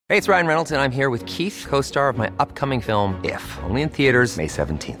Hey, it's Ryan Reynolds, and I'm here with Keith, co-star of my upcoming film, If, only in theaters May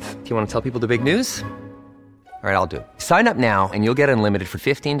 17th. Do you want to tell people the big news? All right, I'll do it. Sign up now and you'll get unlimited for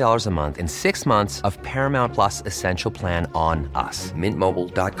 $15 a month and 6 months of Paramount Plus Essential Plan on us.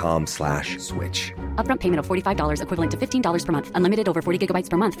 MintMobile.com/switch. Upfront payment of $45 equivalent to $15 per month. Unlimited over 40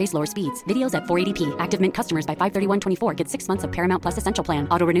 gigabytes per month. Face lower speeds. Videos at 480p. Active Mint customers by 531.24 get 6 months of Paramount Plus Essential Plan.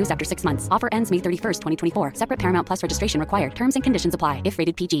 Auto renews after 6 months. Offer ends May 31st, 2024. Separate Paramount Plus registration required. Terms and conditions apply if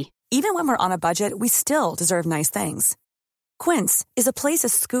rated PG. Even when we're on a budget, we still deserve nice things. Quince is a place to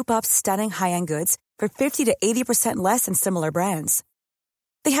scoop up stunning high-end goods for 50 to 80% less than similar brands.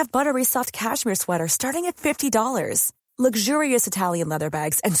 They have buttery soft cashmere sweaters starting at $50, luxurious Italian leather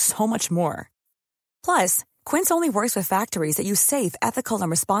bags, and so much more. Plus, Quince only works with factories that use safe, ethical,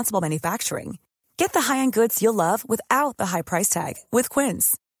 and responsible manufacturing. Get the high-end goods you'll love without the high price tag with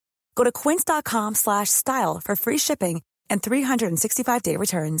Quince. Go to quince.com/style for free shipping and 365-day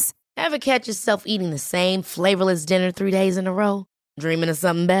returns. Ever catch yourself eating the same flavorless dinner 3 days in a row? Dreaming of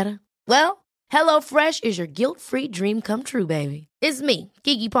something better? Well, HelloFresh is your guilt-free dream come true, baby. It's me,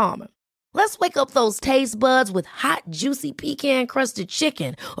 Keke Palmer. Let's wake up those taste buds with hot, juicy pecan-crusted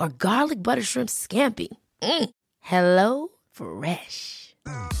chicken or garlic butter shrimp scampi. Hello Fresh.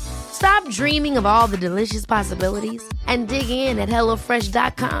 Stop dreaming of all the delicious possibilities and dig in at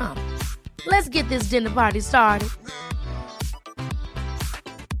HelloFresh.com. Let's get this dinner party started.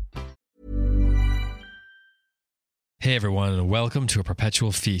 Hey everyone, and welcome to A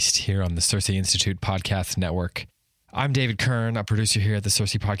Perpetual Feast here on the Cersei Institute Podcast Network. I'm David Kern, a producer here at the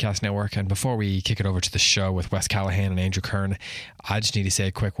Cersei Podcast Network, and before we kick it over to the show with Wes Callahan and Andrew Kern, I just need to say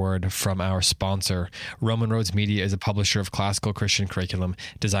a quick word from our sponsor. Roman Roads Media is a publisher of classical Christian curriculum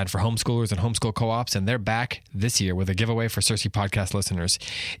designed for homeschoolers and homeschool co-ops, and they're back this year with a giveaway for Cersei Podcast listeners.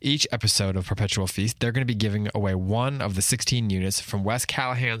 Each episode of Perpetual Feast, they're going to be giving away one of the 16 units from Wes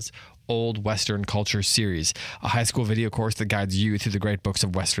Callahan's Old Western Culture series, a high school video course that guides you through the great books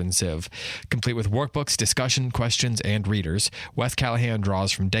of Western Civ. Complete with workbooks, discussion, questions, and readers, Wes Callahan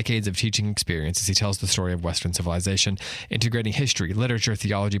draws from decades of teaching experience as he tells the story of Western civilization, integrating history, literature,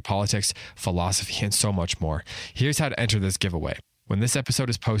 theology, politics, philosophy, and so much more. Here's how to enter this giveaway. When this episode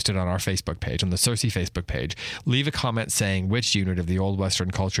is posted on our Facebook page, on the Cersei Facebook page, leave a comment saying which unit of the Old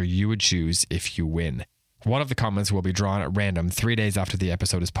Western Culture you would choose if you win. One of the comments will be drawn at random 3 days after the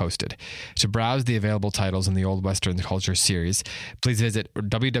episode is posted. To browse the available titles in the Old Western Culture series, please visit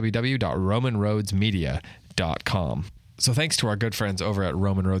www.romanroadsmedia.com. So thanks to our good friends over at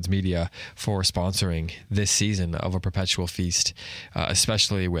Roman Roads Media for sponsoring this season of A Perpetual Feast,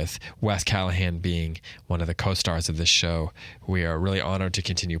 especially with Wes Callahan being one of the co-stars of this show. We are really honored to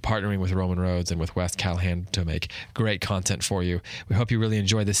continue partnering with Roman Roads and with Wes Callahan to make great content for you. We hope you really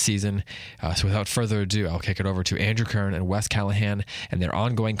enjoy this season. So without further ado, I'll kick it over to Andrew Kern and Wes Callahan and their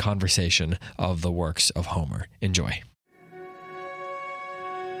ongoing conversation of the works of Homer. Enjoy.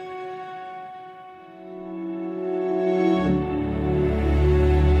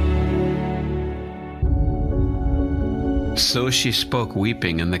 So she spoke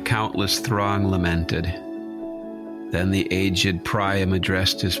weeping, and the countless throng lamented. Then the aged Priam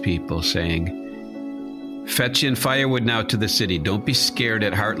addressed his people, saying, "Fetch in firewood now to the city. Don't be scared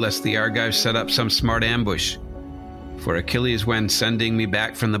at heart lest the Argives set up some smart ambush. For Achilles, when sending me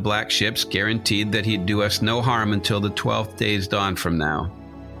back from the black ships, guaranteed that he'd do us no harm until the 12th day's dawn from now."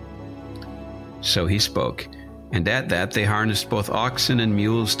 So he spoke, and at that they harnessed both oxen and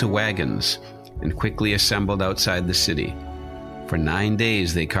mules to wagons, and quickly assembled outside the city. For 9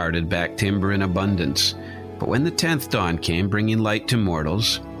 days they carted back timber in abundance, but when the 10th dawn came, bringing light to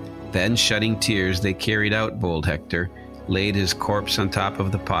mortals, then shedding tears they carried out bold Hector, laid his corpse on top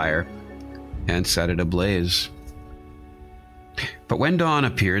of the pyre, and set it ablaze. But when dawn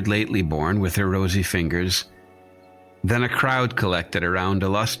appeared, lately born, with her rosy fingers, then a crowd collected around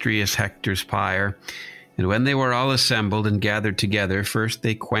illustrious Hector's pyre, and when they were all assembled and gathered together, first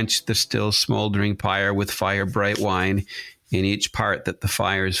they quenched the still smoldering pyre with fire-bright wine in each part that the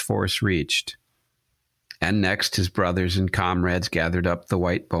fire's force reached. And next his brothers and comrades gathered up the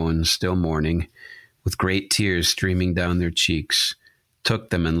white bones, still mourning, with great tears streaming down their cheeks, took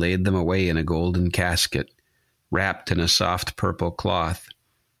them and laid them away in a golden casket, wrapped in a soft purple cloth,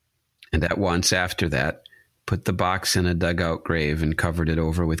 and at once after that put the box in a dug-out grave and covered it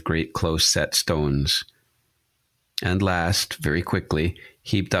over with great close-set stones. And last, very quickly,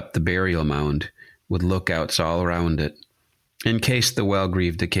 heaped up the burial mound, with lookouts all around it, in case the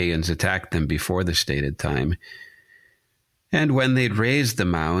well-grieved Achaeans attacked them before the stated time. And when they'd raised the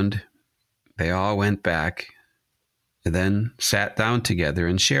mound, they all went back, then sat down together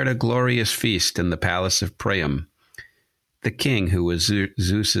and shared a glorious feast in the palace of Priam, the king who was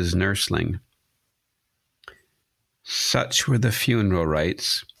Zeus's nursling. Such were the funeral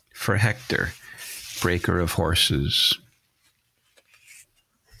rites for Hector, breaker of horses.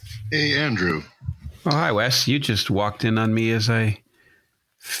 Hey, Andrew. Oh, hi, Wes. You just walked in on me as I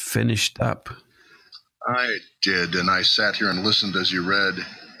finished up. I did, and I sat here and listened as you read,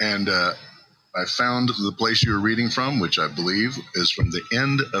 and I found the place you were reading from, which I believe is from the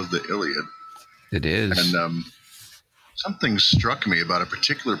end of the Iliad. It is. And something struck me about a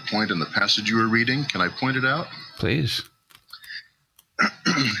particular point in the passage you were reading. Can I point it out? Please.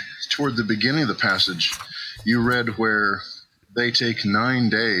 Toward the beginning of the passage, you read where they take 9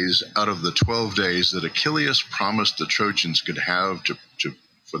 days out of the 12 days that Achilles promised the Trojans could have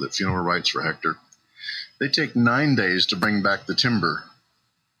for the funeral rites for Hector. They take 9 days to bring back the timber.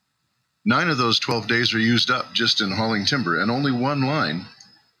 9 of those 12 days are used up just in hauling timber, and only one line.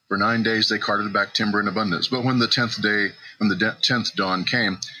 For 9 days they carted back timber in abundance. But when the 10th dawn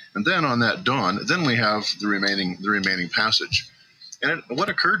came, and then on that dawn, then we have the remaining passage. And what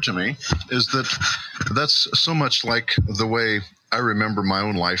occurred to me is that that's so much like the way I remember my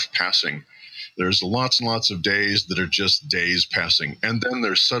own life passing. There's lots and lots of days that are just days passing, and then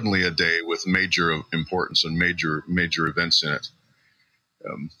there's suddenly a day with major importance and major events in it.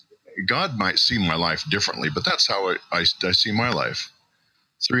 God might see my life differently, but that's how I see my life.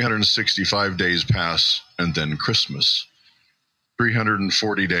 365 days pass, and then Christmas.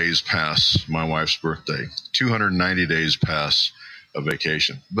 340 days pass, my wife's birthday. 290 days pass, a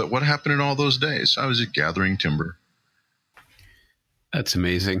vacation. But what happened in all those days? I was gathering timber. That's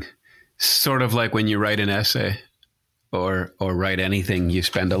amazing. Sort of like when you write an essay or write anything, you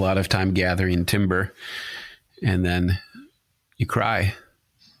spend a lot of time gathering timber, and then you cry.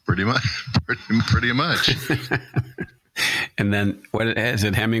 Pretty much. And then what is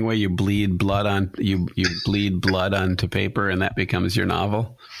it, Hemingway? You bleed blood onto paper, and that becomes your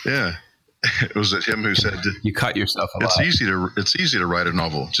novel. Yeah. Was it him who said you cut yourself a lot? It's easy to write a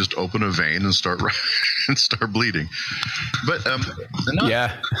novel. Just open a vein and start bleeding. But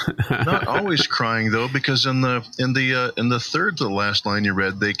not always crying though, because in the third to the last line you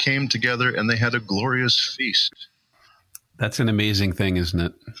read, they came together and they had a glorious feast. That's an amazing thing, isn't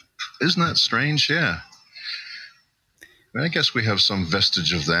it? Isn't that strange? Yeah. I guess we have some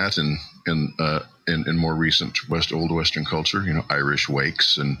vestige of that in more recent Old Western culture. Irish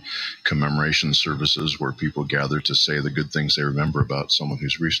wakes and commemoration services where people gather to say the good things they remember about someone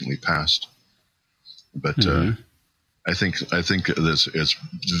who's recently passed. But I think it's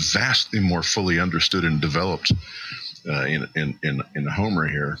vastly more fully understood and developed in Homer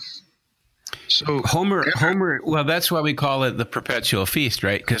here. So Homer, well, that's why we call it the perpetual feast,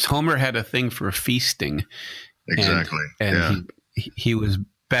 right? Because Homer had a thing for feasting. Exactly. And he was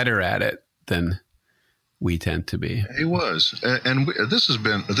better at it than we tend to be. He was. And this has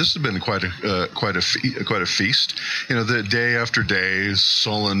been quite a feast. The day after day,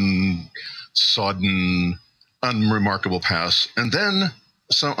 sullen, sodden, unremarkable pass. And then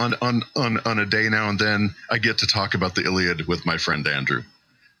on a day now and then, I get to talk about the Iliad with my friend Andrew.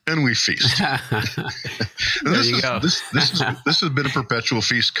 And we feast. This has been a perpetual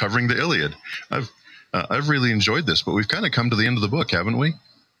feast covering the Iliad. I've really enjoyed this, but we've kind of come to the end of the book, haven't we?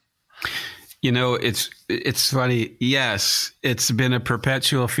 It's funny. Yes, it's been a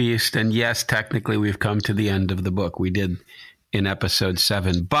perpetual feast, and yes, technically we've come to the end of the book. We did in episode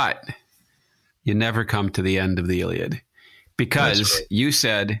 7, but you never come to the end of the Iliad because you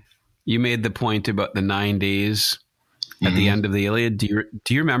made the point about the 9 days at the end of the Iliad. Do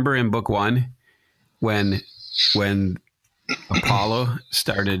you remember in book 1 when Apollo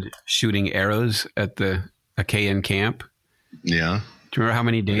started shooting arrows at the Achaean camp? Yeah. Do you remember how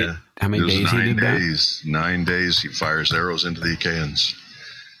many days? Yeah. How many days he did that? 9 days he fires arrows into the Achaeans.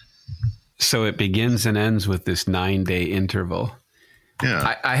 So it begins and ends with this 9-day interval.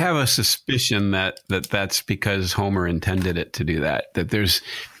 Yeah. I have a suspicion that's because Homer intended it to do that. That there's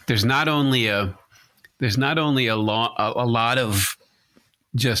not only a lot of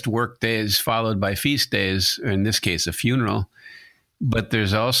just work days followed by feast days, or in this case, a funeral, but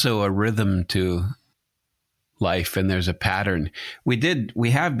there's also a rhythm to life, and there's a pattern.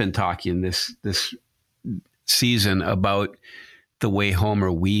 We have been talking this season about the way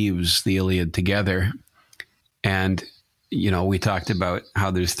Homer weaves the Iliad together, and we talked about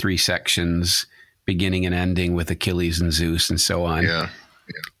how there's 3 sections, beginning and ending with Achilles and Zeus, and so on. Yeah.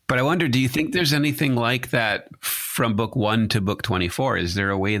 But I wonder, do you think there's anything like that from book 1 to book 24? Is there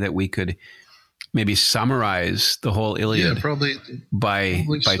a way that we could maybe summarize the whole Iliad probably by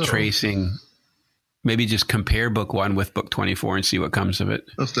tracing maybe just compare book 1 with book 24 and see what comes of it.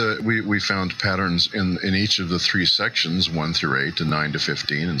 We found patterns in each of the 3 sections, 1 through 8 and 9 to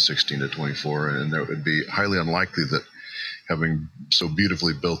 15 and 16 to 24. And it would be highly unlikely that, having so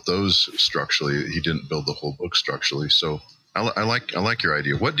beautifully built those structurally, he didn't build the whole book structurally. So I like your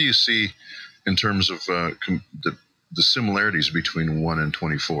idea. What do you see in terms of the similarities between 1 and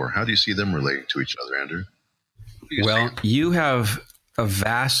 24? How do you see them relating to each other, Andrew? Well, you have a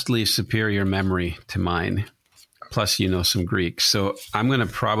vastly superior memory to mine. Plus, you know some Greek. So I'm going to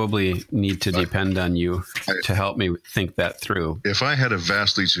probably need to depend on you to help me think that through. If I had a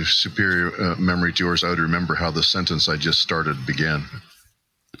vastly superior memory to yours, I would remember how the sentence I just started began.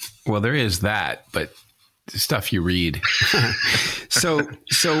 Well, there is that, but the stuff you read. So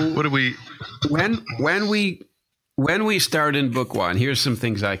what do we? When we start in book 1, here's some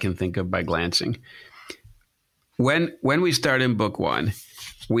things I can think of by glancing. When we start in book 1,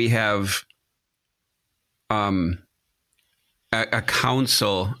 we have a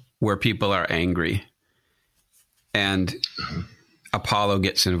council where people are angry, and Apollo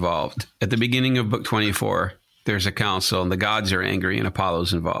gets involved. At the beginning of book 24, there's a council, and the gods are angry, and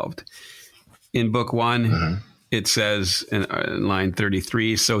Apollo's involved. In book 1, it says in line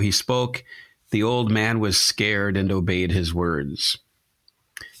 33, so he spoke, the old man was scared and obeyed his words.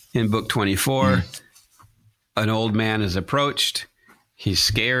 In book 24, an old man is approached. He's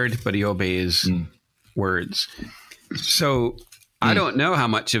scared, but he obeys words. So I don't know how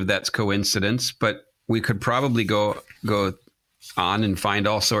much of that's coincidence, but we could probably go on and find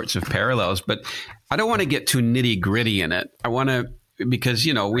all sorts of parallels. But I don't want to get too nitty gritty in it. I want to, because,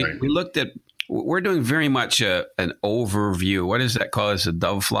 we looked at, we're doing very much an overview. What is that called? Is the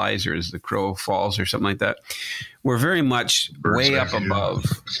dove flies or is the crow falls or something like that? We're very much way up above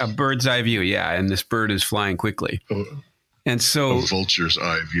a bird's eye view. Yeah. And this bird is flying quickly. And so a vulture's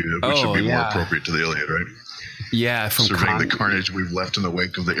eye view, which would be more appropriate to the Iliad, right? Yeah. From surveying the carnage we've left in the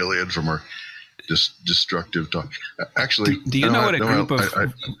wake of the Iliad from our destructive talk. Actually, do you know what a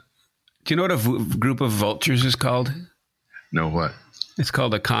group of vultures is called? No, what? It's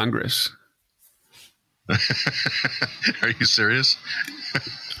called a congress. Are you serious?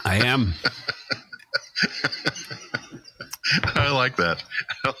 I am. I like that.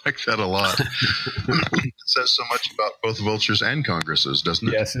 I like that a lot. It says so much about both vultures and congresses, doesn't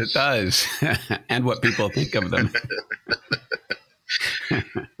it? Yes, it does. And what people think of them.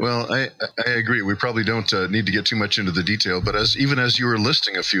 Well, I agree. We probably don't need to get too much into the detail, but even as you were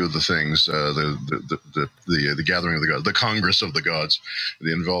listing a few of the things, the gathering of the gods, the Congress of the gods,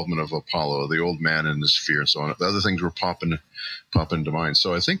 the involvement of Apollo, the old man in the sphere, and so on, the other things were pop into mind.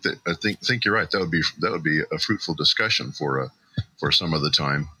 So I think you're right. That would be a fruitful discussion for some of the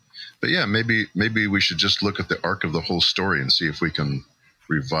time. But yeah, maybe we should just look at the arc of the whole story and see if we can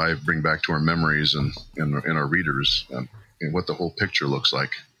bring back to our memories and our readers. And what the whole picture looks like.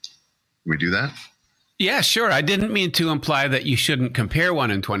 Can we do that? Yeah, sure. I didn't mean to imply that you shouldn't compare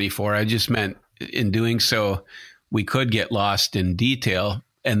 1 and 24. I just meant in doing so, we could get lost in detail.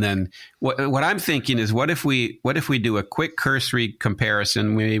 And then what I'm thinking is, what if we do a quick cursory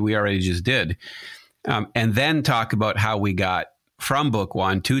comparison? We already just did, and then talk about how we got from book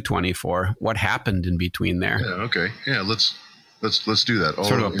 1 to 24. What happened in between there? Yeah. Okay. Yeah. Let's do that.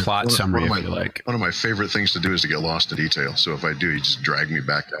 Sort of a plot summary, if you like. One of my favorite things to do is to get lost in detail. So if I do, you just drag me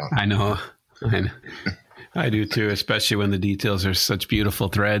back out. I know. I do too, especially when the details are such beautiful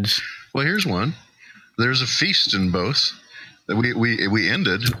threads. Well, here's one. There's a feast in both. We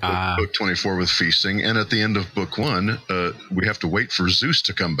ended book 24 with feasting, and at the end of book 1, we have to wait for Zeus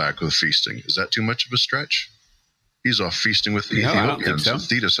to come back with feasting. Is that too much of a stretch? He's off feasting with the Ethiopians. I don't think so.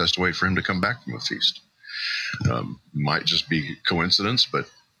 Thetis has to wait for him to come back from a feast. Might just be coincidence, but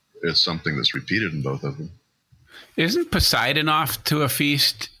it's something that's repeated in both of them. Isn't Poseidon off to a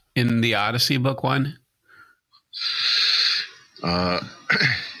feast in the Odyssey, book 1? I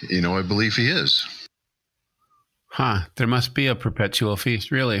believe he is. Huh. There must be a perpetual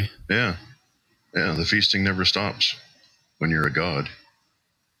feast, really. Yeah. Yeah, the feasting never stops when you're a god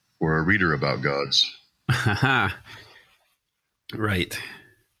or a reader about gods. Right.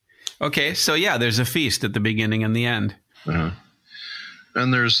 Okay, so yeah, there's a feast at the beginning and the end. Uh-huh.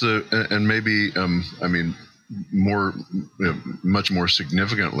 And there's much more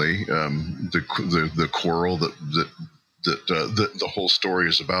significantly, the quarrel that the whole story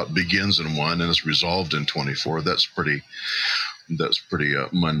is about begins in 1 and is resolved in 24. That's pretty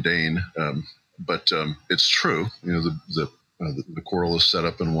mundane, but it's true. The quarrel is set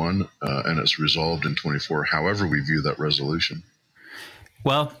up in 1 and it's resolved in 24. However, we view that resolution.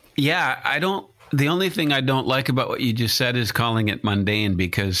 Well, yeah, the only thing I don't like about what you just said is calling it mundane,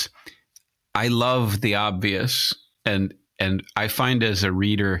 because I love the obvious, and I find as a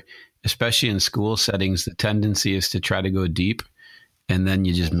reader, especially in school settings, the tendency is to try to go deep, and then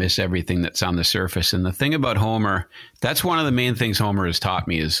you just miss everything that's on the surface. And the thing about Homer, that's one of the main things Homer has taught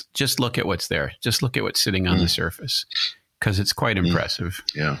me, is just look at what's there. Just look at what's sitting on the surface, because it's quite impressive.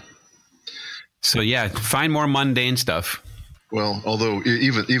 Yeah. So yeah, find more mundane stuff. Well, although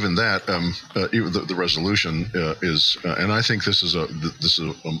even that, even the resolution is, and I think this is a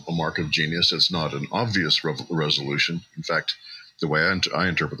mark of genius. It's not an obvious resolution. In fact, the way I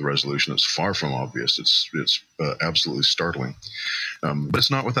interpret the resolution, it's far from obvious. It's absolutely startling. But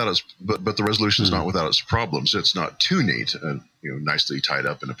it's not without its. But the resolution is not without its problems. It's not too neat and nicely tied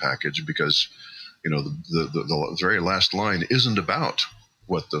up in a package, because the very last line isn't about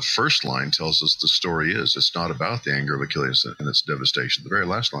what the first line tells us the story is. It's not about the anger of Achilles and its devastation. The very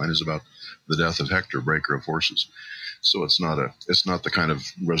last line is about the death of Hector, breaker of horses. So it's not the kind of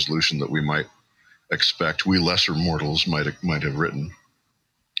resolution that we might expect, we lesser mortals might have written.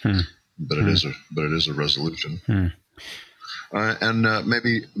 But it is a resolution. And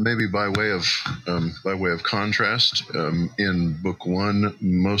maybe by way of contrast, in book one, at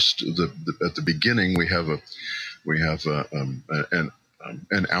the beginning we have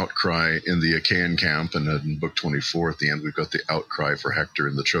an outcry in the Achaean camp, and in book 24 at the end we've got the outcry for Hector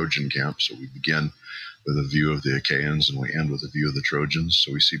in the Trojan camp. So we begin with a view of the Achaeans and we end with a view of the Trojans.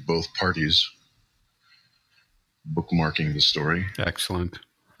 So we see both parties bookmarking the story. Excellent.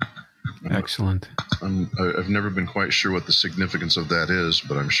 I've never been quite sure what the significance of that is,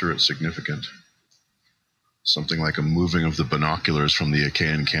 but I'm sure it's significant. Something like a moving of the binoculars from the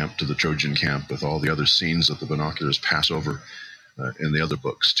Achaean camp to the Trojan camp, with all the other scenes that the binoculars pass over in the other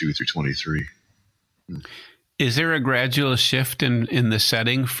books, 2 through 23. Is there a gradual shift in the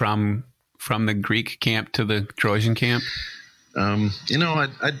setting from the Greek camp to the Trojan camp? I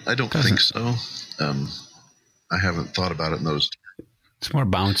don't think so. I haven't thought about it in those. It's more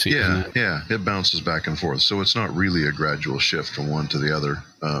bouncy. Yeah, it bounces back and forth. So it's not really a gradual shift from one to the other.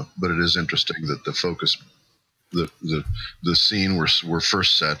 But it is interesting that the focus, the scene we're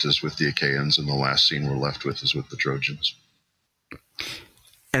first set is with the Achaeans, and the last scene we're left with is with the Trojans.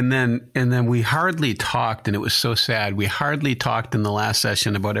 And then we hardly talked, and it was so sad. We hardly talked in the last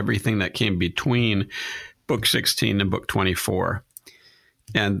session about everything that came between book 16 and book 24.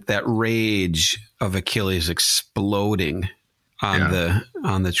 And that rage of Achilles exploding on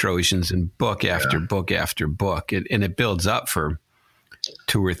the Trojans in book after book after book. And it builds up for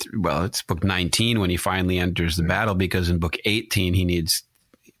 2 or 3. Well, it's book 19 when he finally enters the battle, because in book 18 he needs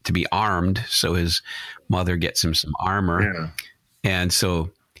to be armed. So his mother gets him some armor. Yeah. And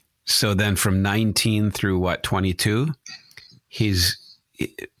so then from 19 through 22, he's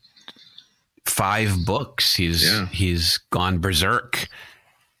 5 books. He's gone berserk.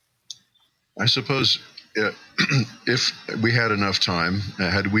 I suppose if we had enough time,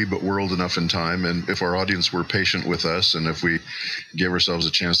 had we but whirled enough in time, and if our audience were patient with us, and if we gave ourselves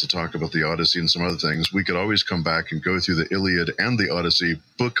a chance to talk about the Odyssey and some other things, we could always come back and go through the Iliad and the Odyssey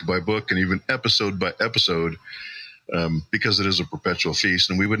book by book and even episode by episode, because it is a perpetual feast,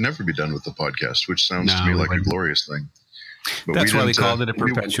 and we would never be done with the podcast, which sounds to me like a glorious thing. But that's why we called it a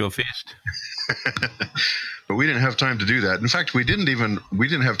perpetual feast. But we didn't have time to do that. In fact, we didn't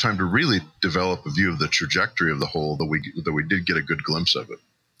have time to really develop a view of the trajectory of the whole, though we did get a good glimpse of it.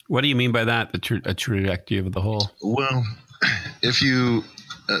 What do you mean by that, a trajectory of the whole? Well, if you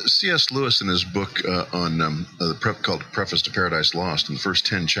C.S. Lewis in his book called Preface to Paradise Lost, in the first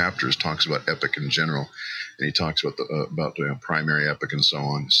 10 chapters talks about epic in general, and he talks about primary epic and so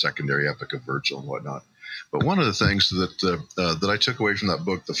on, secondary epic of Virgil and whatnot. But one of the things that I took away from that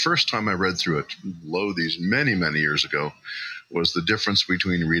book the first time I read through it, these many, many years ago, was the difference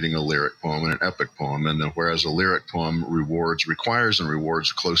between reading a lyric poem and an epic poem. And whereas a lyric poem requires and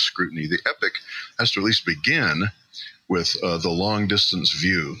rewards close scrutiny, the epic has to at least begin with the long distance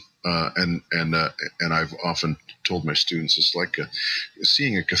view. And I've often told my students, it's like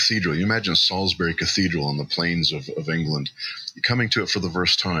seeing a cathedral. You imagine Salisbury Cathedral on the plains of England. You're coming to it for the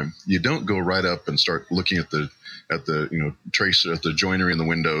first time. You don't go right up and start looking at the trace at the joinery in the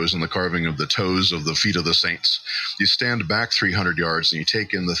windows and the carving of the toes of the feet of the saints. You stand back 300 yards and you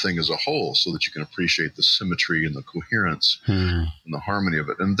take in the thing as a whole, so that you can appreciate the symmetry and the coherence and the harmony of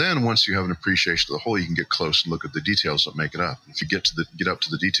it. And then once you have an appreciation of the whole, you can get close and look at the details that make it up. If you get up to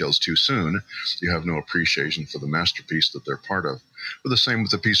the details too soon, you have no appreciation for the masterpiece that they're part of. But the same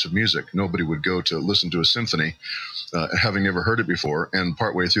with a piece of music. Nobody would go to listen to a symphony having never heard it before, and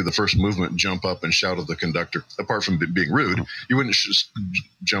partway through the first movement jump up and shout at the conductor. Apart from being rude, you wouldn't just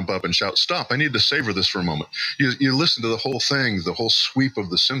jump up and shout, "Stop, I need to savor this for a moment." You listen to the whole thing, the whole sweep of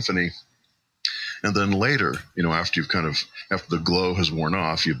the symphony, And then later, after the glow has worn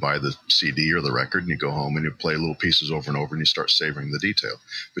off, you buy the CD or the record and you go home and you play little pieces over and over and you start savoring the detail.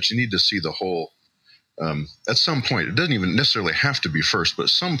 But you need to see the whole at some point. It doesn't even necessarily have to be first, but at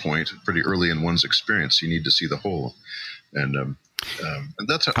some point, pretty early in one's experience, you need to see the whole. And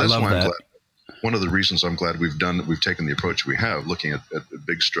that's why I'm glad. One of the reasons I'm glad we've taken the approach we have, looking at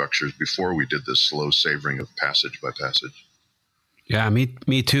big structures before we did this slow savoring of passage by passage. Yeah, me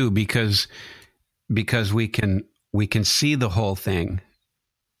too, because we can see the whole thing,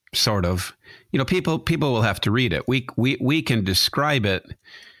 sort of. People will have to read it. We can describe it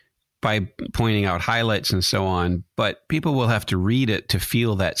by pointing out highlights and so on, but people will have to read it to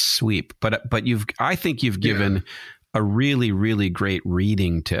feel that sweep. But I think you've given a really, really great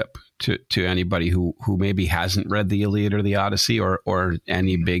reading tip to anybody who maybe hasn't read the Iliad or the Odyssey or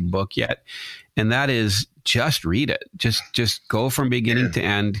any big book yet. And that is, just read it. Just go from beginning to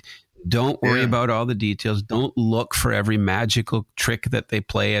end. Don't worry about all the details. Don't look for every magical trick that they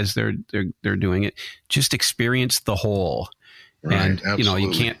play as they're doing it. Just experience the whole. Right, and, absolutely.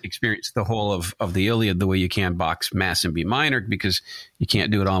 You can't experience the whole of the Iliad the way you can Bach's Mass in B minor, because you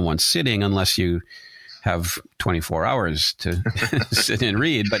can't do it all in one sitting unless you have 24 hours to sit and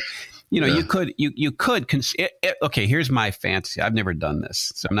read. But, you could, okay, here's my fantasy. I've never done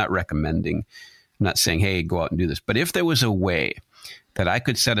this, so I'm not recommending, I'm not saying, hey, go out and do this. But if there was a way that I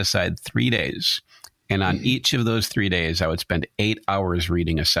could set aside 3 days, and on each of those 3 days, I would spend 8 hours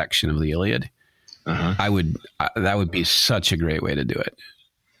reading a section of the Iliad, that would be such a great way to do it.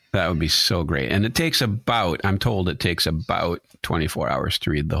 That would be so great. And I'm told it takes about 24 hours to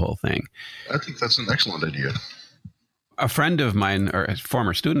read the whole thing. I think that's an excellent idea. A friend of mine, or a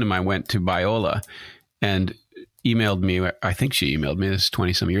former student of mine, went to Biola and emailed me. I think she emailed me, this is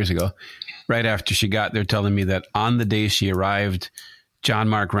 20 some years ago, right after she got there, telling me that on the day she arrived,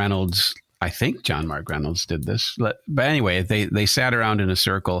 I think John Mark Reynolds did this. But anyway, they sat around in a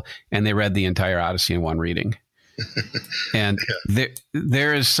circle and they read the entire Odyssey in one reading. And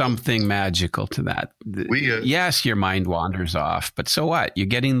there is something magical to that. Yes, your mind wanders off, but so what? You're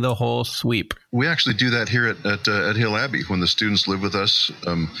getting the whole sweep. We actually do that here at Hill Abbey. When the students live with us,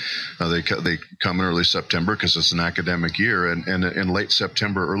 they come in early September because it's an academic year, and in late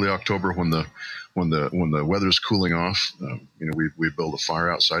September, early October, when the weather's cooling off, we build a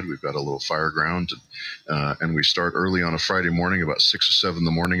fire outside. We've got a little fire ground, and we start early on a Friday morning, about 6 or 7 in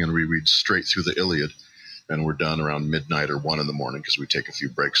the morning, and we read straight through the Iliad. And we're done around midnight or 1 in the morning because we take a few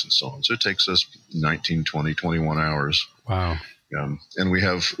breaks and so on. So it takes us 19, 20, 21 hours. Wow. And we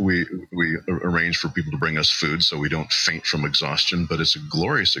arrange for people to bring us food so we don't faint from exhaustion. But it's a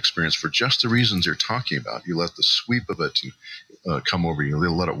glorious experience for just the reasons you're talking about. You let the sweep of it come over you. You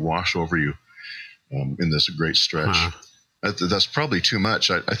let it wash over you in this great stretch. That's probably too much.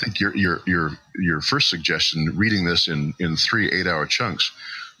 I think your first suggestion, reading this in 3 8-hour chunks,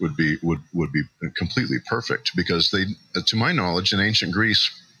 would be completely perfect, because they, to my knowledge, in ancient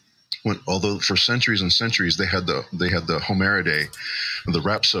Greece, although for centuries and centuries they had the Homeridae, the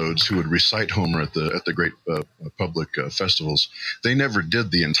rhapsodes who would recite Homer at the great public festivals, they never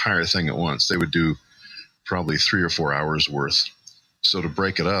did the entire thing at once. They would do probably 3 or 4 hours worth. So to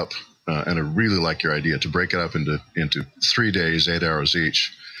break it up, and I really like your idea, to break it up into 3 days, 8 hours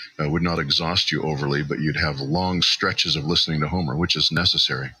each, would not exhaust you overly, but you'd have long stretches of listening to Homer, which is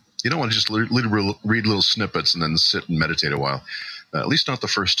necessary. You don't want to just read little snippets and then sit and meditate a while. At least not the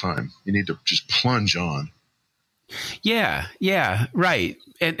first time. You need to just plunge on. Yeah, right.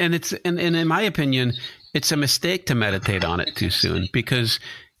 And in my opinion, it's a mistake to meditate on it too soon, because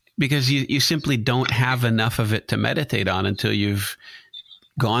you simply don't have enough of it to meditate on until you've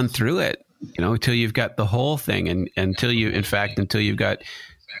gone through it. Until you've got the whole thing, and until you've got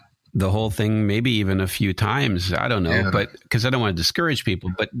the whole thing, maybe even a few times. I don't know, but because I don't want to discourage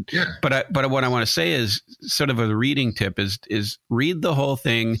people. But what I want to say is, sort of a reading tip is read the whole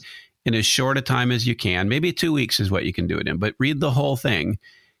thing in as short a time as you can. Maybe 2 weeks is what you can do it in. But read the whole thing,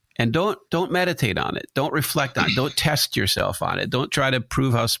 and don't meditate on it. Don't reflect on it. Don't test yourself on it. Don't try to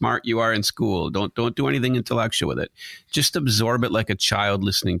prove how smart you are in school. Don't do anything intellectual with it. Just absorb it like a child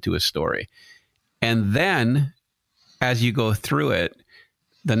listening to a story. And then, as you go through it,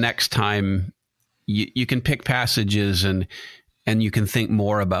 the next time you can pick passages and you can think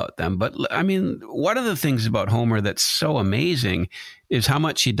more about them. But I mean, one of the things about Homer that's so amazing is how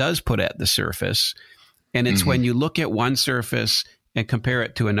much he does put at the surface. And it's when you look at one surface and compare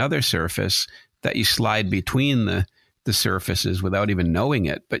it to another surface that you slide between the surfaces without even knowing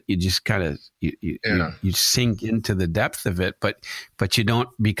it. But you just kind of, you sink into the depth of it, but you don't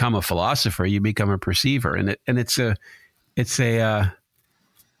become a philosopher, you become a perceiver. And it's a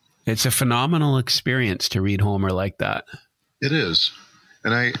It's a phenomenal experience to read Homer like that. It is.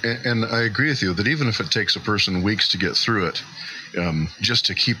 And I agree with you that even if it takes a person weeks to get through it, just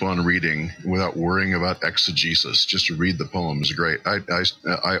to keep on reading without worrying about exegesis, just to read the poem is great.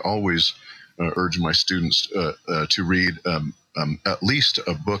 I always urge my students to read at least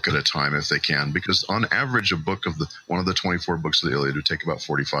a book at a time if they can, because on average, a book of one of the 24 books of the Iliad would take about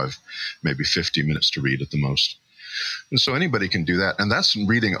 45, maybe 50 minutes to read at the most. And so anybody can do that, and that's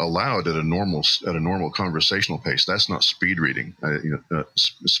reading aloud at a normal conversational pace. That's not speed reading.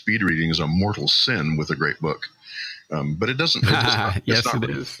 Speed reading is a mortal sin with a great book, but it doesn't. Yes, it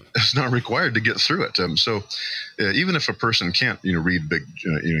is. It's not required to get through it. So even if a person can't, read big,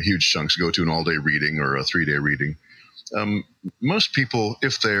 huge chunks, go to an all-day reading or a 3-day reading. Most people,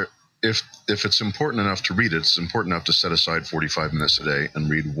 if it's important enough to read it, it's important enough to set aside 45 minutes a day and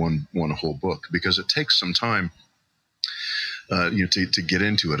read one whole book, because it takes some time. To get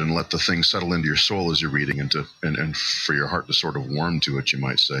into it and let the thing settle into your soul as you're reading, and for your heart to sort of warm to it, you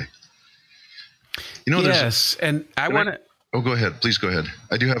might say. Yes, and I want to. Oh, go ahead. Please go ahead.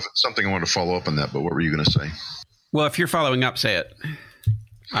 I do have something I want to follow up on that, but what were you going to say? Well, if you're following up, say it.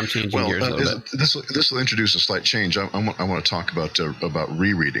 I'm changing gears a little bit. This will introduce a slight change. I want to talk about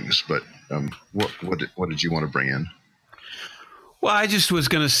rereadings, but what did you want to bring in? Well, I just was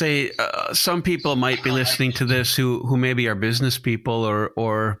going to say some people might be listening to this who maybe are business people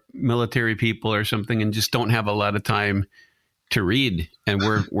or military people or something, and just don't have a lot of time to read. And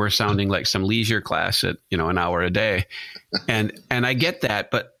we're sounding like some leisure class at an hour a day, and I get that.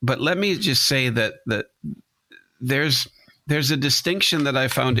 But let me just say that there's a distinction that I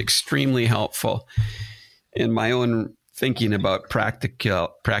found extremely helpful in my own thinking about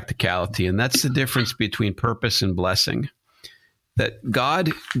practicality, and that's the difference between purpose and blessing. That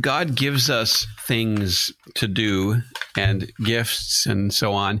God gives us things to do and gifts and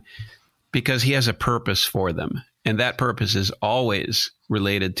so on because he has a purpose for them. And that purpose is always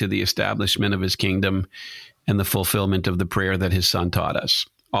related to the establishment of his kingdom and the fulfillment of the prayer that his son taught us,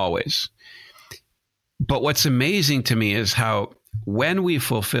 always. But what's amazing to me is how when we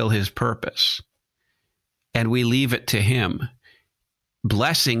fulfill his purpose and we leave it to him,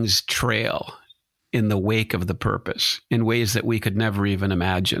 blessings trail in the wake of the purpose in ways that we could never even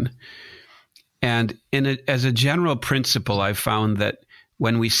imagine. And as a general principle, I've found that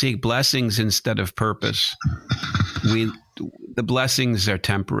when we seek blessings instead of purpose, the blessings are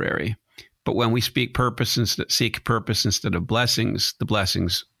temporary. But when we seek purpose instead of blessings, the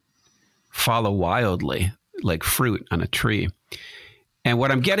blessings follow wildly like fruit on a tree. And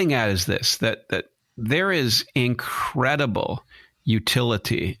what I'm getting at is this, that there is incredible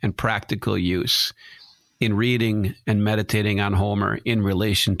utility and practical use in reading and meditating on Homer in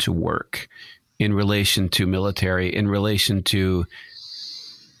relation to work, in relation to military, in relation to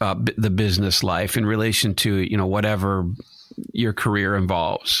the business life, in relation to whatever your career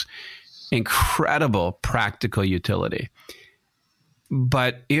involves. Incredible practical utility.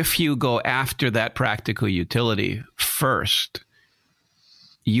 But if you go after that practical utility first,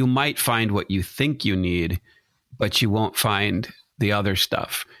 you might find what you think you need, but you won't find the other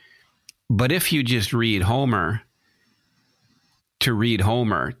stuff. But if you just read Homer,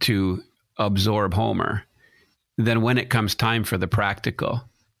 to absorb Homer, then when it comes time for the practical,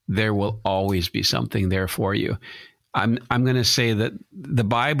 there will always be something there for you. I'm going to say that the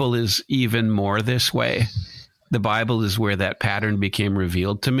Bible is even more this way. The Bible is where that pattern became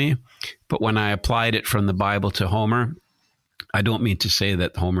revealed to me. But when I applied it from the Bible to Homer, I don't mean to say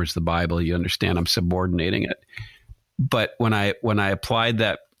that Homer's the Bible. You understand, I'm subordinating it. But when I applied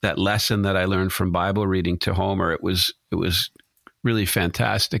that lesson that I learned from Bible reading to Homer, it was really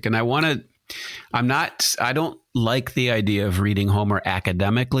fantastic. And I don't like the idea of reading Homer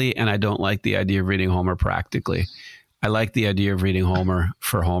academically, and I don't like the idea of reading Homer practically. I like the idea of reading Homer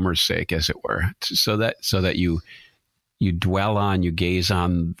for Homer's sake, as it were, so that you dwell on, you gaze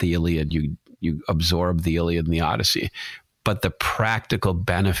on the Iliad, you absorb the Iliad and the Odyssey. But the practical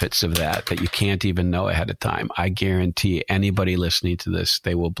benefits of that you can't even know ahead of time, I guarantee anybody listening to this,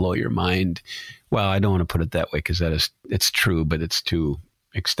 they will blow your mind. Well, I don't want to put it that way because it's true, but it's too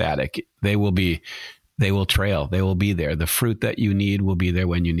ecstatic. They will trail. They will be there. The fruit that you need will be there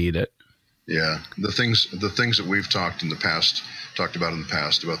when you need it. Yeah, the things that we've talked about in the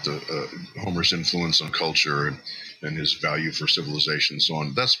past about the Homer's influence on culture and his value for civilization and so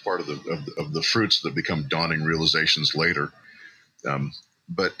on. That's part of the fruits that become dawning realizations later.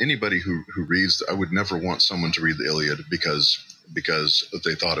 But anybody who reads, I would never want someone to read the Iliad because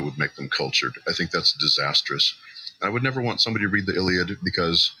they thought it would make them cultured. I think that's disastrous. I would never want somebody to read the Iliad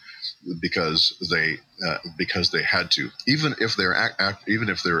because they had to, even if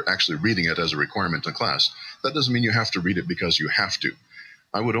they're actually reading it as a requirement in class. That doesn't mean you have to read it because you have to.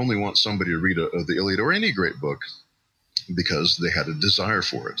 I would only want somebody to read the Iliad or any great book because they had a desire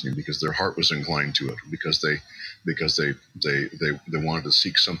for it, because their heart was inclined to it, because they wanted to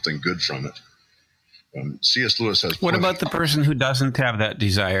seek something good from it. C.S. Lewis has. What about the person who doesn't have that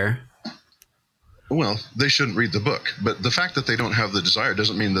desire? Well, they shouldn't read the book. But the fact that they don't have the desire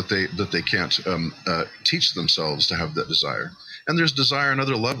doesn't mean that they can't teach themselves to have that desire. And there's desire on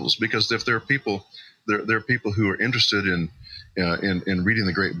other levels, because if there are people, there are people who are interested in reading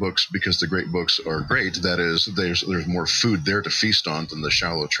the great books because the great books are great. That is, there's more food there to feast on than the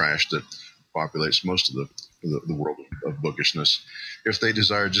shallow trash that populates most of the world of bookishness. If they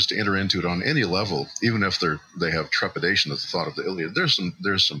desire just to enter into it on any level, even if they have trepidation at the thought of the Iliad, there's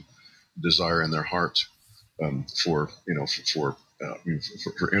some desire in their heart for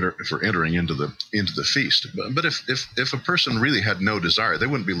entering into the feast. But if a person really had no desire, they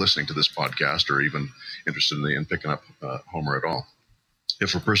wouldn't be listening to this podcast or even interested in picking up Homer at all.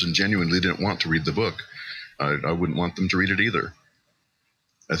 If a person genuinely didn't want to read the book, I wouldn't want them to read it either.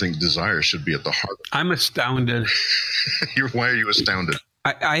 I think desire should be at the heart. I'm astounded. Why are you astounded?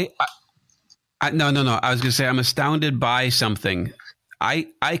 No. I was going to say I'm astounded by something.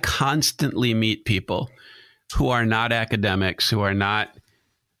 I constantly meet people who are not academics, who are not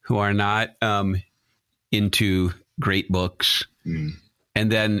into great books. Mm. And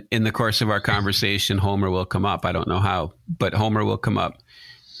then in the course of our conversation, Homer will come up. I don't know how, but Homer will come up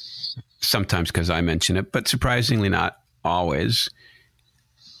sometimes because I mention it, but surprisingly not always.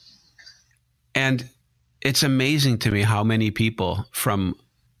 And it's amazing to me how many people from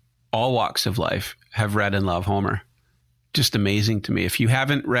all walks of life have read and love Homer. Just amazing to me. If you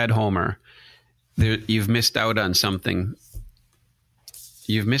haven't read Homer, you've missed out on something.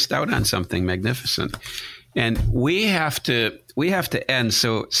 You've missed out on something magnificent. And we have to end.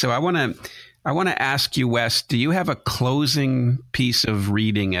 So I want to ask you, Wes, do you have a closing piece of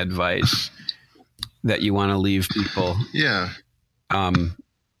reading advice that you want to leave people? Yeah.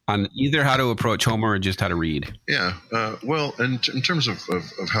 On either how to approach Homer or just how to read? Yeah. Well, in terms of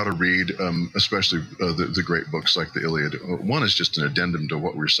how to read, especially the great books like the Iliad, one is just an addendum to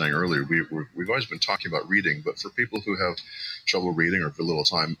what we were saying earlier. We've always been talking about reading, but for people who have trouble reading or for little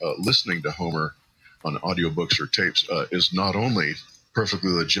time, listening to Homer on audiobooks or tapes is not only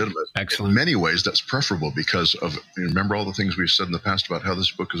perfectly legitimate. Excellent. In many ways, that's preferable because of, remember all the things we've said in the past about how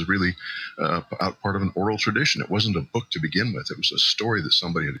this book is really part of an oral tradition. It wasn't a book to begin with. It was a story that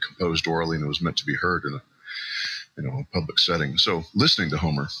somebody had composed orally, and it was meant to be heard in a public setting. So listening to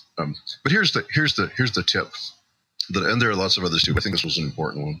Homer. But here's the tip. And there are lots of others too, but I think this was an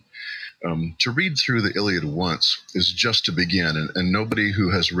important one. To read through the Iliad once is just to begin, and nobody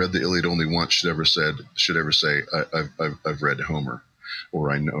who has read the Iliad only once should ever say I've read Homer.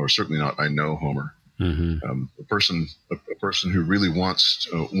 Or certainly not, I know Homer. Mm-hmm. A person who really wants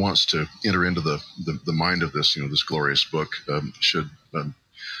to enter into the mind of this glorious book should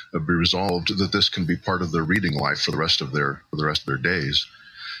be resolved that this can be part of their reading life for the rest of their days.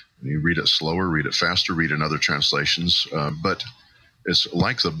 And you read it slower, read it faster, read in other translations, but it's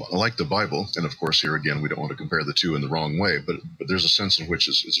like the Bible. And of course, here again, we don't want to compare the two in the wrong way, but there's a sense in which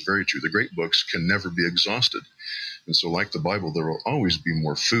it's very true. The great books can never be exhausted. And so, like the Bible, there will always be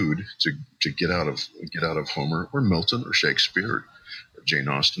more food to get out of Homer or Milton or Shakespeare or Jane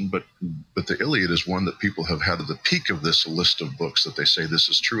Austen. But the Iliad is one that people have had at the peak of this list of books that they say this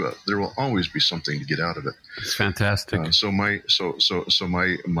is true of. There will always be something to get out of it. It's fantastic. So my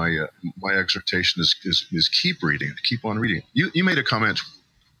exhortation is keep reading, keep on reading. You made a comment.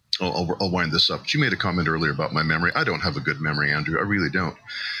 I'll wind this up. You made a comment earlier about my memory. I don't have a good memory, Andrew. I really don't.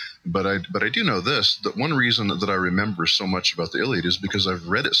 But I do know this, that one reason that I remember so much about the Iliad is because I've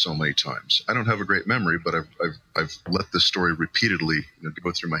read it so many times. I don't have a great memory, but I've let this story repeatedly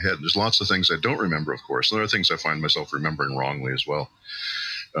go through my head. There's lots of things I don't remember, of course. There are things I find myself remembering wrongly as well.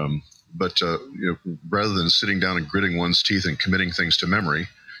 But rather than sitting down and gritting one's teeth and committing things to memory,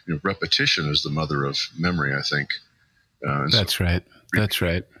 repetition is the mother of memory, I think. That's right. That's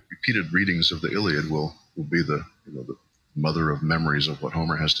right. Repeated readings of the Iliad will be the mother of memories of what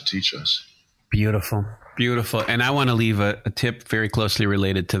Homer has to teach us. Beautiful. And I want to leave a tip very closely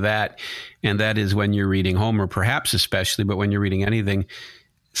related to that. And that is when you're reading Homer, perhaps especially, but when you're reading anything,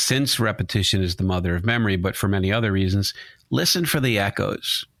 since repetition is the mother of memory, but for many other reasons, listen for the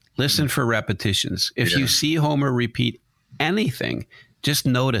echoes. Listen for repetitions. If you see Homer repeat anything, just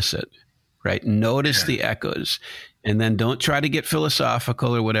notice it, right? Notice the echoes. And then don't try to get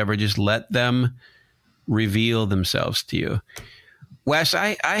philosophical or whatever. Just let them reveal themselves to you. Wes,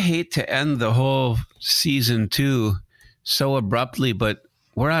 I hate to end the whole season 2 so abruptly, but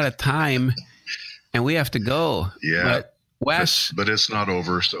we're out of time and we have to go. Yeah. But Wes. But it's not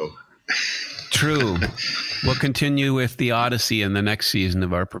over, so. True. We'll continue with the Odyssey in the next season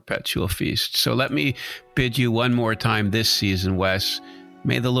of our Perpetual Feast. So let me bid you one more time this season, Wes.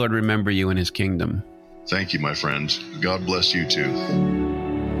 May the Lord remember you in his kingdom. Thank you, my friend. God bless you too.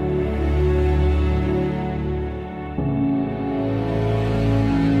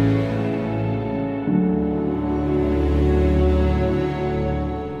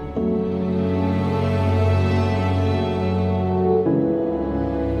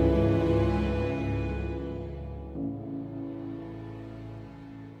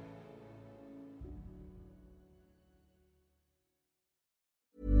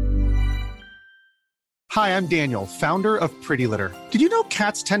 Hi, I'm Daniel, founder of Pretty Litter. Did you know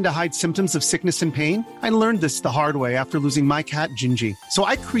cats tend to hide symptoms of sickness and pain? I learned this the hard way after losing my cat, Gingy. So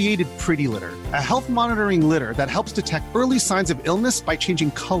I created Pretty Litter, a health monitoring litter that helps detect early signs of illness by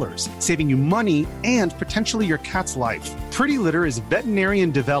changing colors, saving you money and potentially your cat's life. Pretty Litter is veterinarian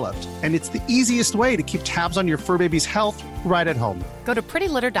developed, and it's the easiest way to keep tabs on your fur baby's health right at home. Go to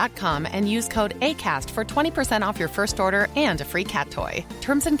prettylitter.com and use code ACAST for 20% off your first order and a free cat toy.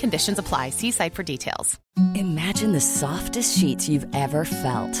 Terms and conditions apply. See site for details. Imagine the softest sheets you've ever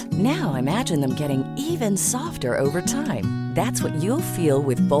felt. Now imagine them getting even softer over time. That's what you'll feel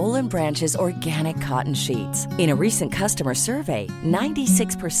with Boll & Branch's organic cotton sheets. In a recent customer survey,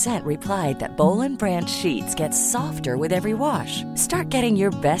 96% replied that Boll & Branch sheets get softer with every wash. Start getting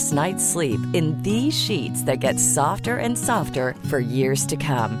your best night's sleep in these sheets that get softer and softer for years to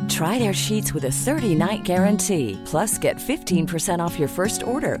come. Try their sheets with a 30-night guarantee. Plus, get 15% off your first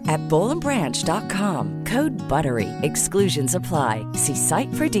order at bollandbranch.com. Code BUTTERY. Exclusions apply. See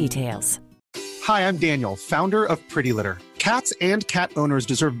site for details. Hi, I'm Daniel, founder of Pretty Litter. Cats and cat owners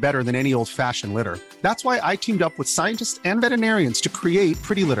deserve better than any old-fashioned litter. That's why I teamed up with scientists and veterinarians to create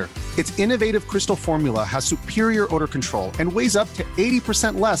Pretty Litter. Its innovative crystal formula has superior odor control and weighs up to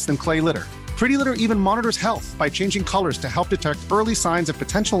 80% less than clay litter. Pretty Litter even monitors health by changing colors to help detect early signs of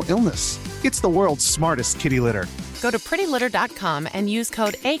potential illness. It's the world's smartest kitty litter. Go to prettylitter.com and use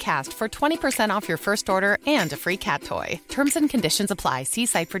code ACAST for 20% off your first order and a free cat toy. Terms and conditions apply. See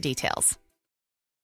site for details.